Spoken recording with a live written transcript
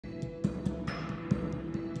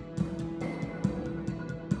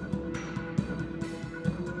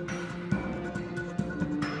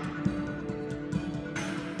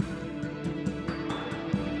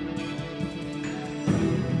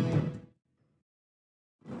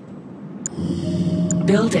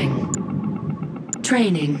Building.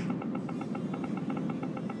 Training.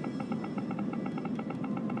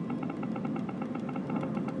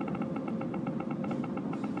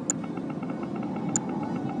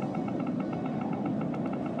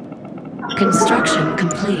 Construction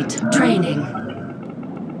complete. Training.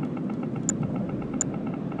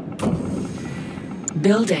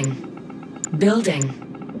 Building. Building.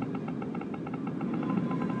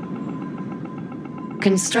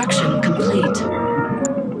 Construction complete.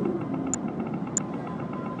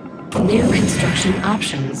 New construction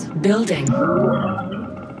options. Building.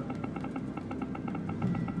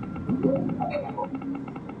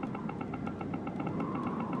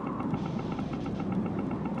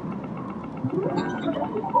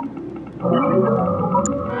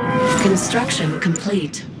 Construction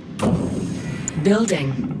complete.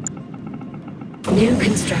 Building. New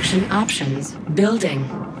construction options. Building.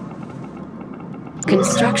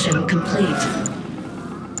 Construction complete.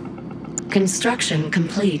 Construction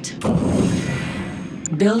complete.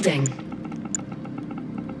 Building.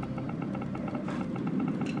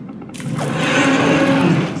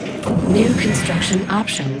 New construction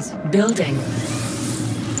options. Building.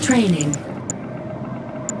 Training.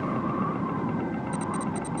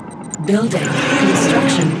 Building.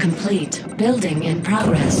 Construction complete. Building in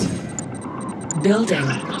progress. Building.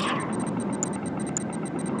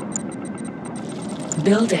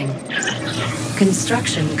 Building.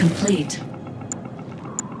 Construction complete.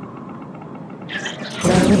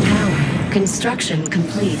 Low power. Construction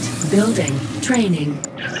complete. Building. Training.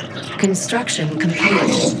 Construction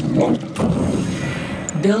complete.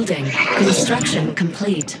 Building. Construction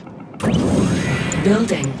complete.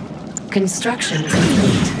 Building. Construction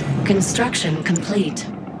complete. Construction complete.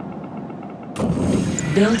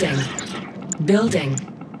 Building. Building.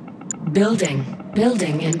 Building.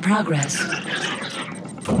 Building in progress.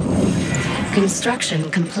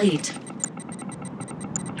 Construction complete.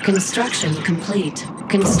 Construction complete.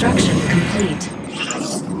 Construction complete.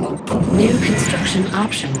 New construction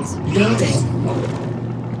options. Building.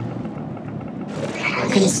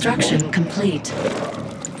 Construction complete.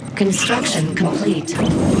 Construction complete.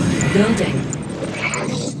 Building.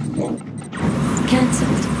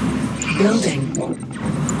 Cancelled. Building.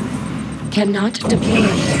 Cannot deploy.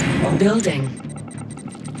 Building.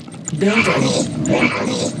 Building.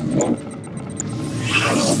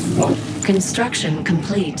 Construction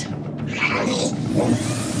complete.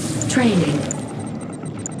 Training.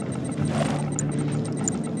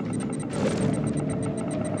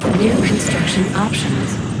 New construction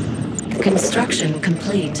options. Construction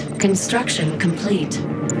complete. Construction complete.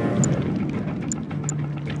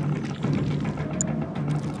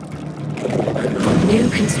 New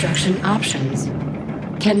construction options.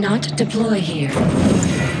 Cannot deploy here.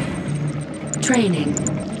 Training.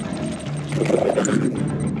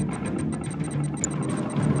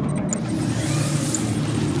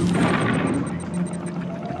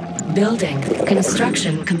 Building.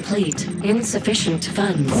 Construction complete. Insufficient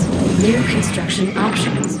funds. New construction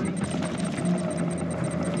options.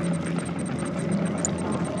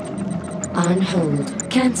 On hold.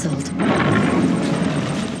 Cancelled.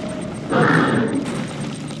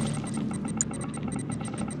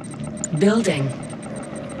 Building.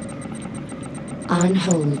 On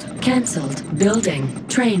hold. Cancelled. Building.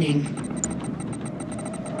 Training.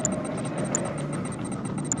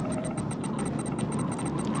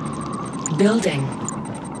 Building.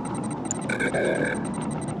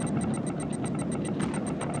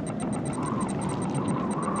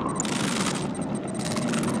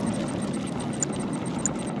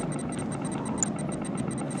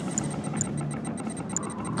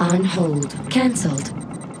 On hold. Cancelled.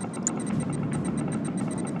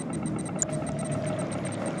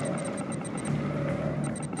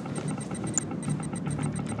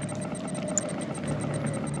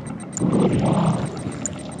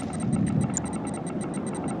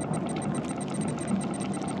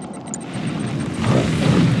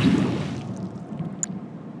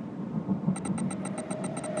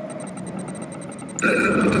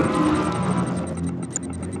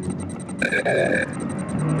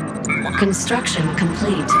 Construction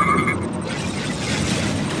complete.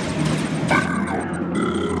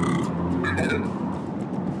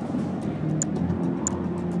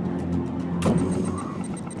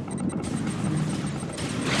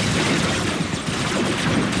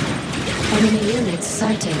 Enemy units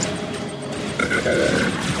sighted.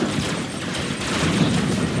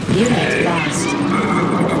 Unit lost.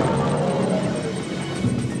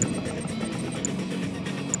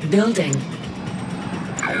 Building.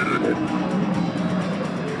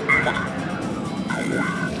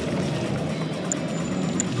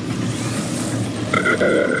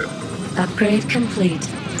 Upgrade complete.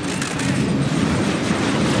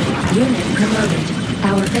 Unit promoted.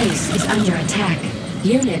 Our base is under attack.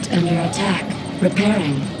 Unit under attack.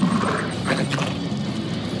 Repairing.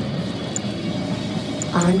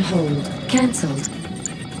 On hold. Cancelled.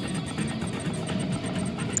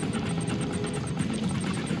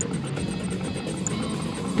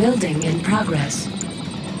 Building in progress.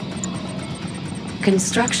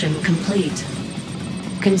 Construction complete.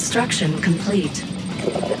 Construction complete.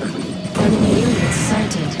 Enemy units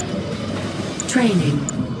sighted. Training.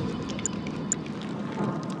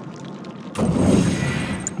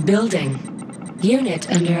 Building.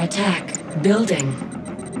 Unit under attack. Building.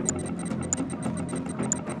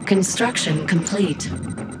 Construction complete.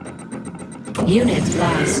 Unit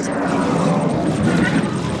lost.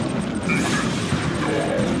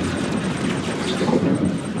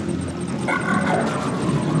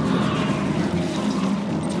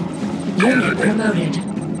 Unit promoted.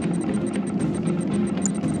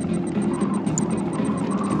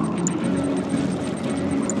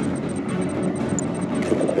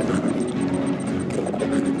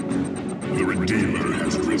 The Redeemer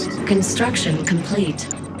has risen. Construction complete.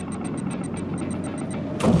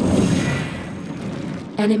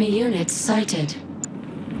 Enemy units sighted.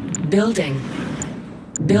 Building.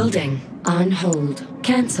 Building. On hold.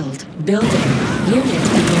 Cancelled. Building. Unit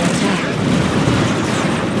under attack.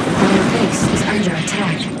 Our base is under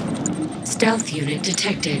attack. Stealth unit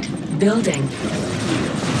detected. Building.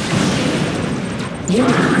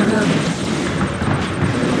 Unit promoted.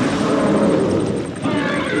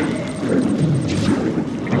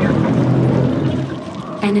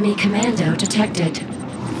 Enemy commando detected.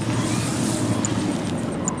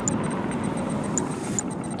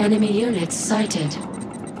 Enemy units sighted.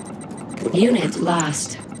 Unit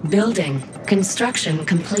lost. Building. Construction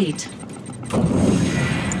complete.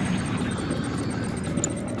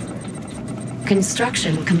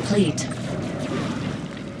 Construction complete.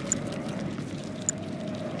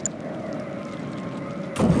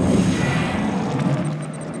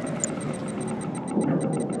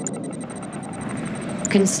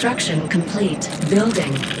 Construction complete.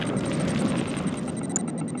 Building.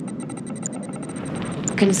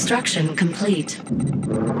 Construction complete.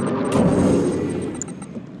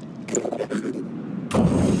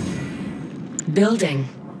 Building.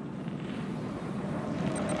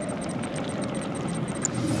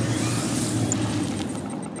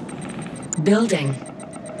 Building.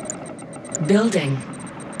 Building.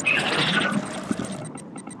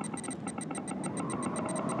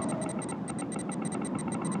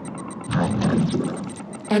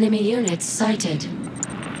 Enemy units sighted.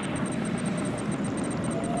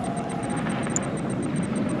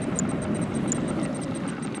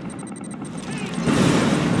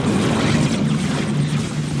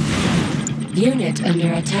 Unit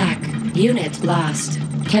under attack. Unit lost.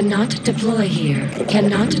 Cannot deploy here.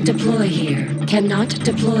 Cannot deploy here. Cannot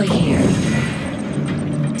deploy here.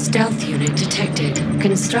 Stealth unit detected.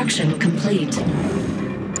 Construction complete.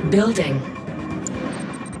 Building.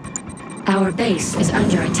 Our base is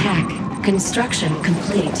under attack. Construction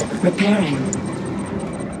complete. Repairing.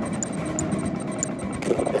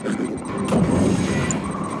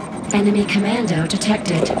 Enemy commando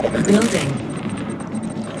detected. Building.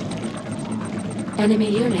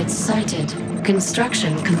 Enemy units sighted.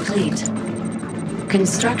 Construction complete.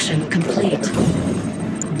 Construction complete.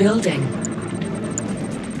 Building.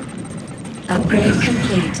 Upgrade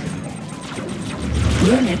complete.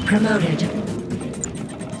 Unit promoted.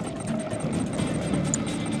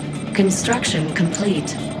 Construction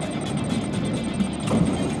complete.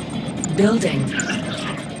 Building.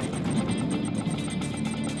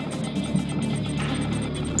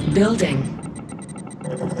 Building.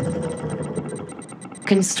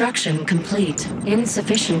 Construction complete.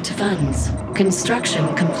 Insufficient funds. Construction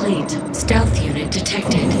complete. Stealth unit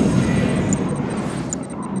detected.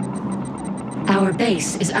 Our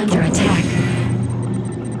base is under attack.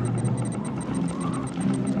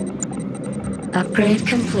 Upgrade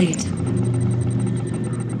complete.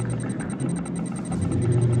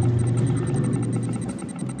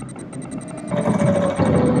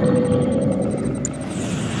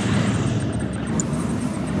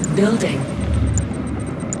 Building.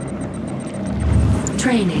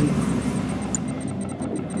 Training.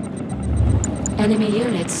 Enemy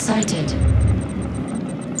units sighted.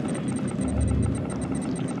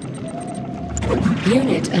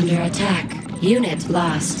 Unit under attack. Unit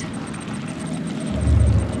lost.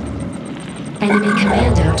 Enemy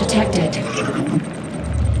commando detected.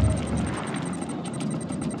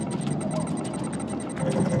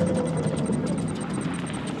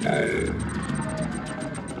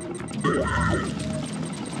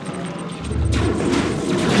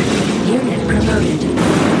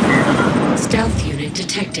 promoted. Stealth unit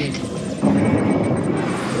detected.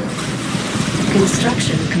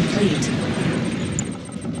 Construction complete.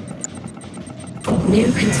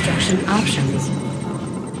 New construction options.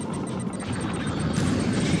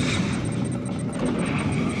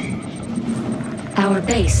 Our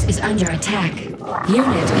base is under attack.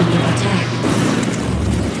 Unit under attack.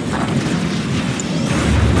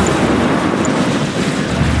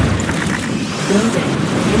 Building.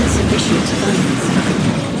 Insufficient funds.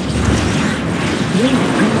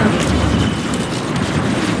 Unit promoted.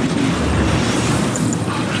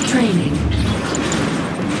 Training.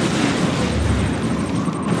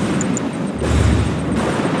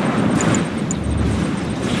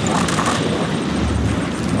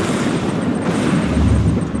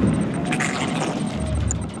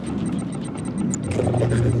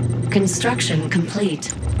 Construction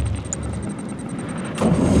complete.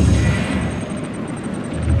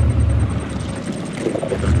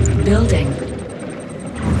 Building.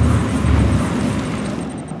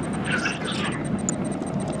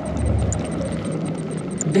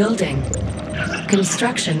 Building.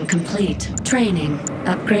 Construction complete. Training.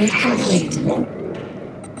 Upgrade complete.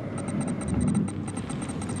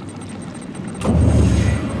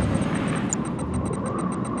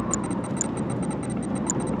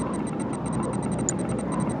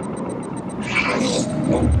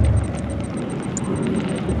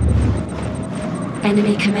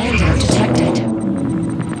 Enemy commando detected.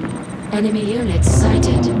 Enemy units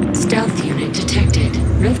sighted. Stealth unit detected.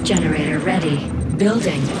 Rift generator ready.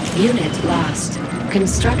 Building. Unit lost.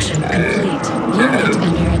 Construction complete. Unit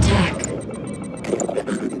under attack.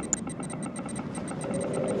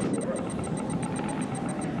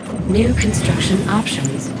 New construction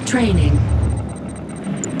options. Training.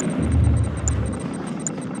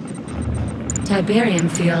 Tiberium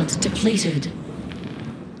field depleted.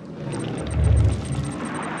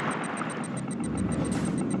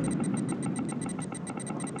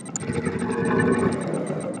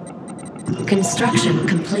 Construction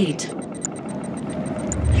complete.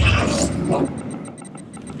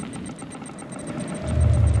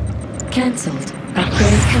 Cancelled.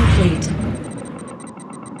 Upgrade complete.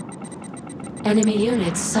 Enemy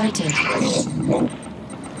units sighted.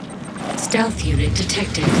 Stealth unit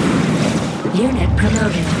detected. Unit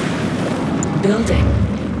promoted. Building.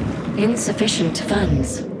 Insufficient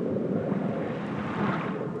funds.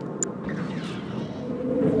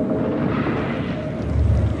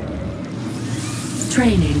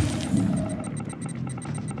 Training.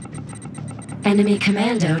 Enemy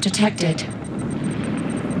commando detected.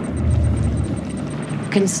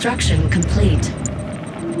 Construction complete.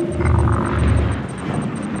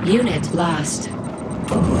 Unit lost.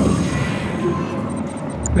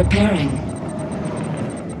 Repairing.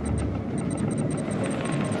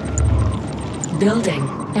 Building.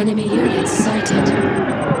 Enemy units sighted.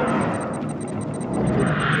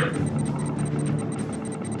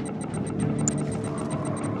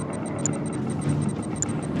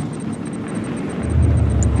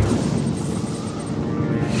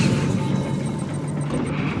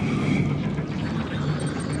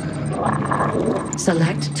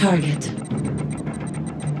 Select target.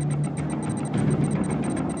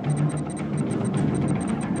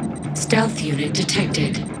 Stealth unit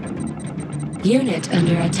detected. Unit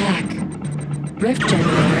under attack. Rift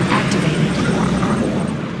generator activated.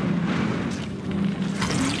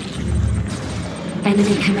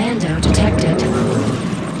 Enemy commando detected.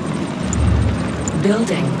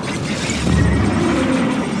 Building.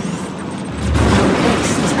 Our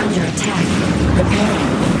base is under attack. Repairing.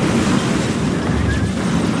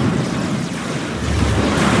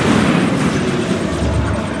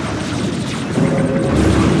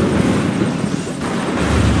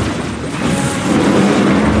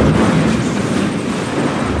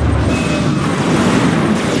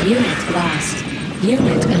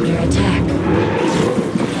 Unit under attack.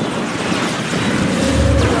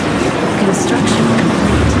 Construction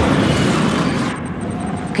complete.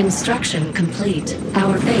 Construction complete.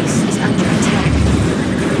 Our base is under attack.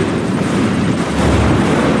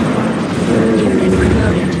 Unit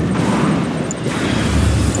promoted.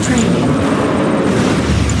 Training.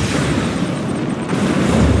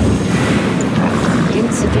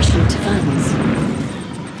 Insufficient funds.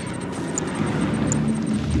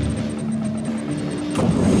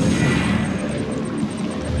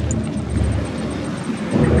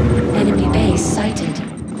 Sighted.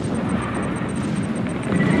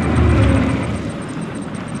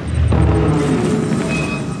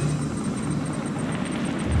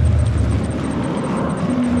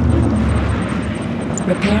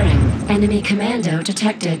 Repairing. Enemy commando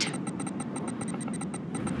detected.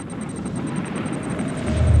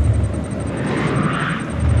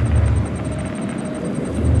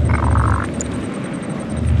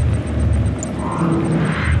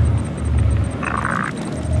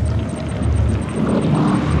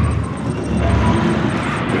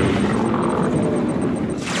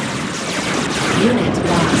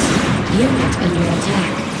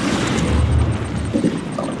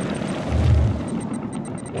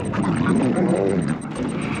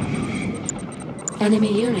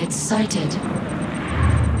 Enemy units sighted.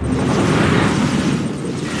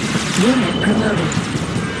 Unit promoted.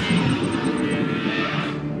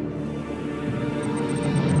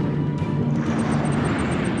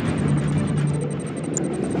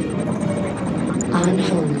 On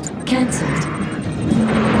hold. Cancelled.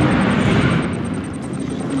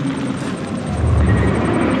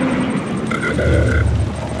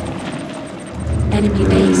 Enemy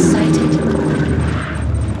base sighted.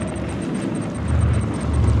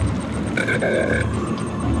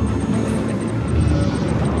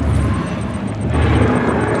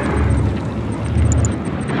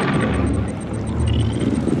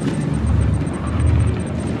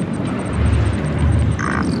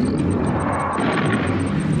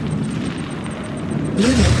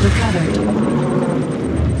 Unit recovered.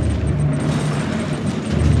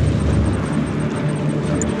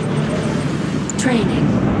 Training.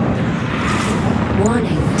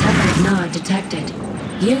 Warning, Temple nod detected.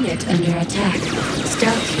 Unit under attack.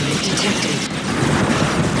 Stealth unit detected.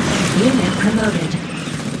 Unit promoted.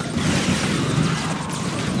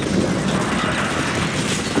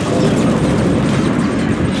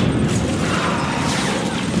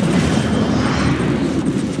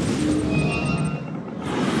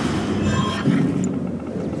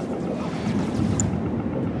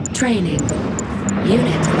 Training.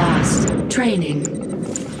 Unit lost. Training.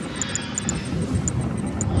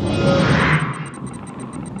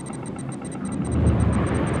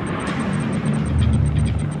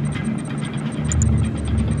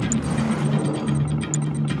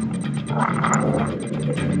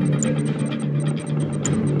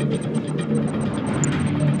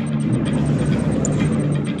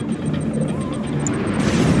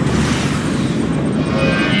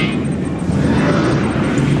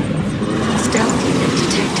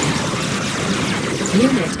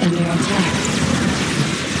 Unit under attack.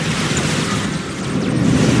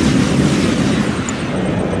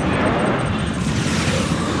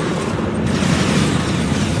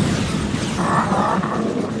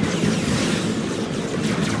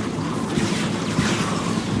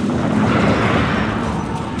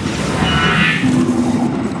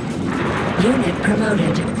 Unit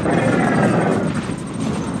promoted.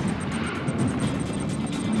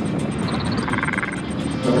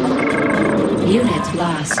 Unit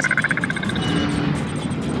lost.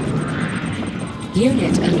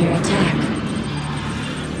 Unit under attack.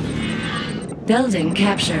 Building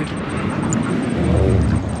captured.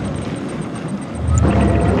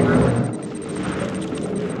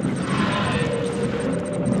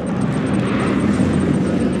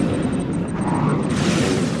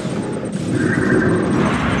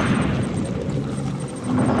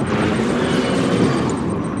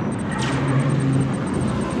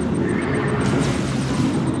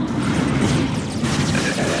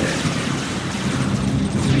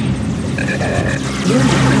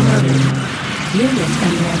 Unit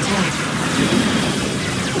under attack.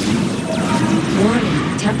 Warning,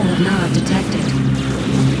 Temple of Nod detected.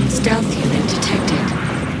 Stealth unit